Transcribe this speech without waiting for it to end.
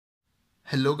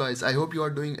Hello guys, I hope you are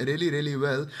doing really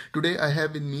well. Today I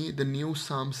have with me the new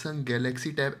Samsung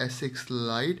Galaxy Tab S6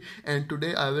 Lite, and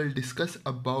today I will discuss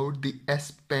about the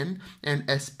S Pen and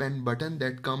S Pen button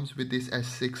that comes with this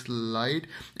S6 Lite.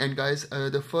 And guys,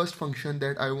 the first function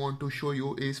that I want to show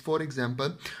you is, for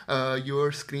example,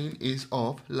 your screen is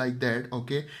off like that,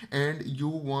 okay, and you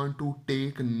want to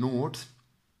take notes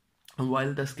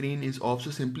while the screen is off. So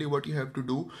simply what you have to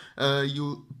do,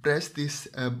 you press this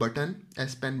button,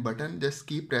 S Pen button, just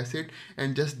keep press it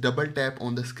and just double tap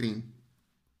on the screen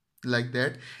like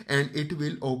that, and it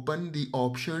will open the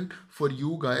option for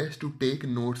you guys to take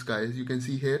notes. Guys, you can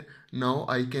see here now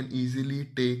I can easily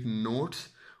take notes,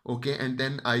 okay, and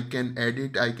then I can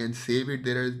edit, I can save it.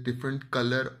 There are different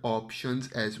color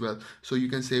options as well, so you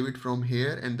can save it from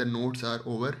here and the notes are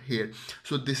over here.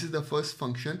 So this is the first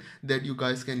function that you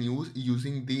guys can use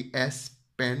using the S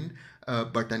Pen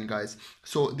button, guys.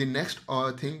 So the next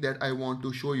thing that I want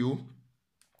to show you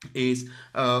is,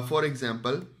 for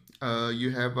example,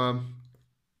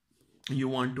 you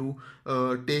want to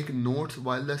take notes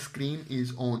while the screen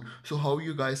is on. So how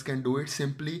you guys can do it?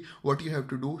 Simply what you have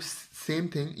to do, same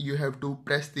thing, you have to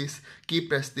press this,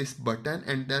 press this button,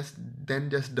 and then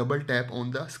just double tap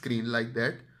on the screen like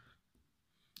that,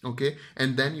 okay,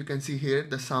 and then you can see here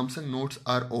the Samsung notes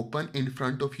are open in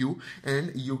front of you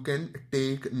and you can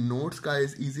take notes,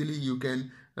 guys. Easily you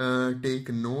can take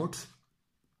notes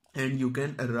and you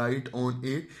can write on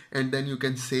it, and then you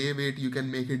can save it. You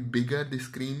can make it bigger, the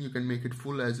screen, you can make it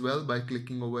full as well by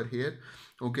clicking over here,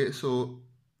 okay. So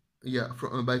yeah,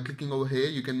 by clicking over here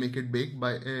you can make it big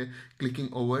by clicking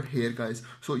over here, guys.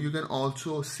 So you can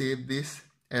also save this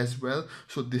as well.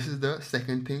 So this is the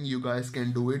second thing, you guys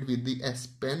can do it with the S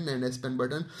Pen and S Pen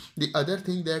button. The other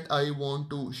thing that I want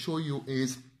to show you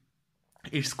is,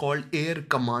 it's called air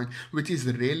command, which is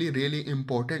really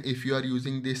important if you are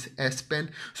using this S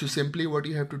Pen. So simply what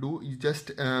you have to do, you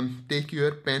just take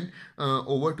your pen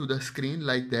over to the screen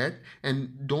like that,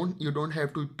 and you don't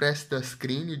have to press the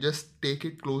screen, you just take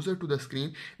it closer to the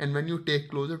screen, and when you take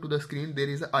closer to the screen, there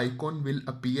is an icon will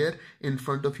appear in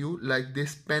front of you like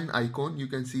this pen icon. You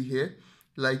can see here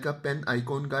like a pen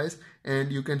icon, guys,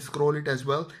 and you can scroll it as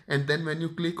well, and then when you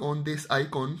click on this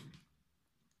icon,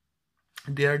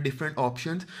 there are different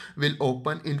options will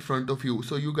open in front of you.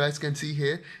 So you guys can see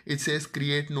here it says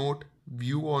create note,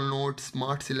 view all notes,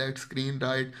 smart select, screen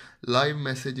write, live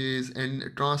messages,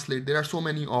 and translate. There are so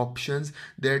many options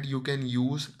that you can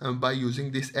use by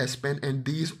using this S Pen, and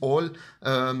these all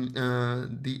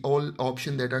the all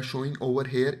option that are showing over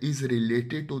here is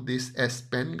related to this S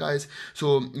Pen, guys.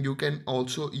 So you can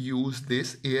also use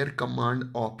this air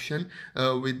command option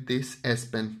with this S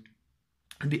Pen.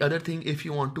 The other thing, if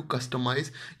you want to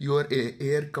customize your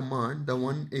air command, the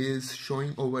one is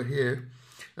showing over here.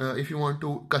 If you want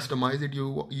to customize it,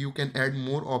 you can add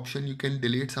more option. You can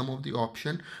delete some of the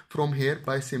option from here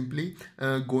by simply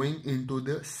going into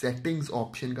the settings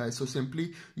option, guys. So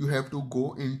simply you have to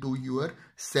go into your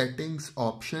settings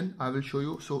option. I will show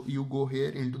you. So you go here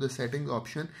into the settings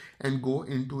option and go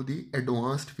into the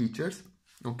advanced features,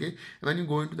 okay. When you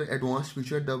go into the advanced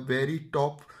feature, the very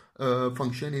top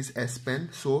function is S Pen.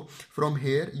 So from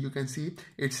here you can see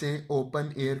it's a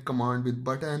open air command with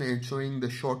button and showing the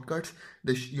shortcuts.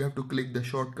 You have to click the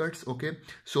shortcuts, okay.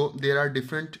 So there are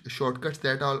different shortcuts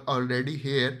that are already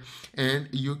here, and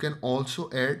you can also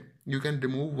add, you can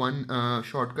remove one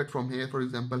shortcut from here. For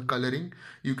example, coloring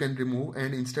you can remove,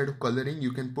 and instead of coloring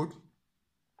you can put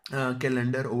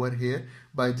calendar over here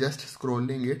by just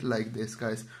scrolling it like this,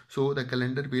 guys. So the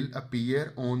calendar will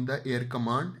appear on the air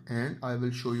command, and I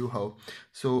will show you how.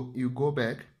 So you go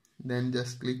back, then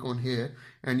just click on here,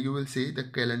 and you will see the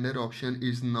calendar option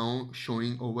is now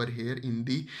showing over here in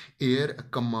the air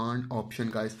command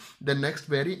option, guys. The next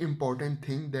very important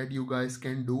thing that you guys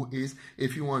can do is,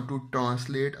 if you want to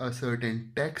translate a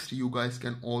certain text, you guys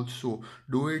can also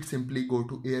do it. Simply go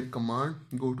to air command,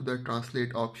 go to the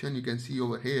translate option, you can see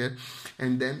over here,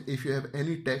 and then if you have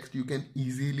any text, you can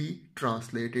easily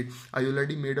translate it. I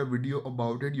already made a video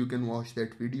about it, you can watch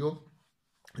that video.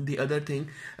 The other thing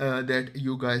that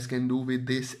you guys can do with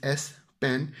this S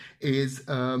Pen is,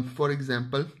 for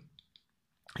example,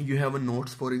 you have a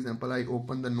notes. For example, I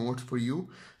open the notes for you,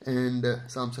 and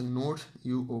Samsung notes,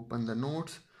 you open the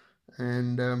notes,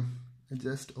 and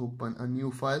just open a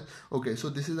new file, okay. So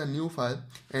this is a new file,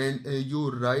 and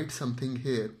you write something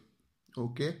here,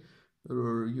 okay.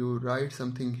 You write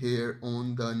something here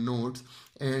on the notes,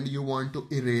 and you want to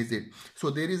erase it. So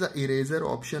there is a eraser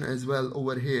option as well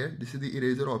over here. This is the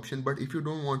eraser option, but if you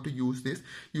don't want to use this,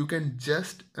 you can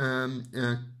just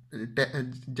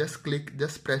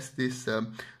press this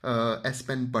S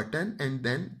Pen button, and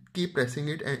then keep pressing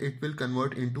it and it will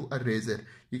convert into a razor.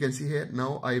 You can see here,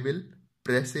 now I will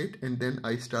press it and then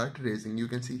I start raising. You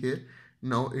can see here,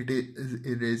 now it is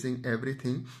erasing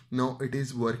everything. Now it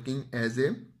is working as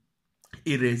a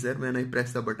eraser when I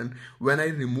press the button. When I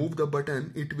remove the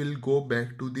button, it will go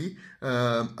back to the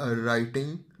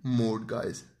writing mode,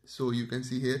 guys. So you can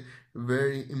see here,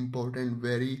 very important,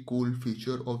 very cool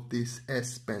feature of this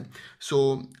S Pen.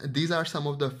 So these are some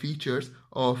of the features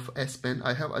of S Pen.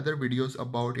 I have other videos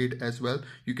about it as well.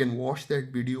 You can watch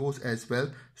that videos as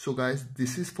well. So guys,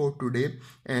 this is for today,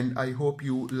 and I hope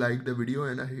you like the video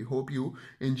and I hope you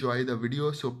enjoy the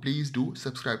video. So please do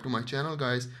subscribe to my channel,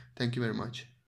 guys. Thank you very much.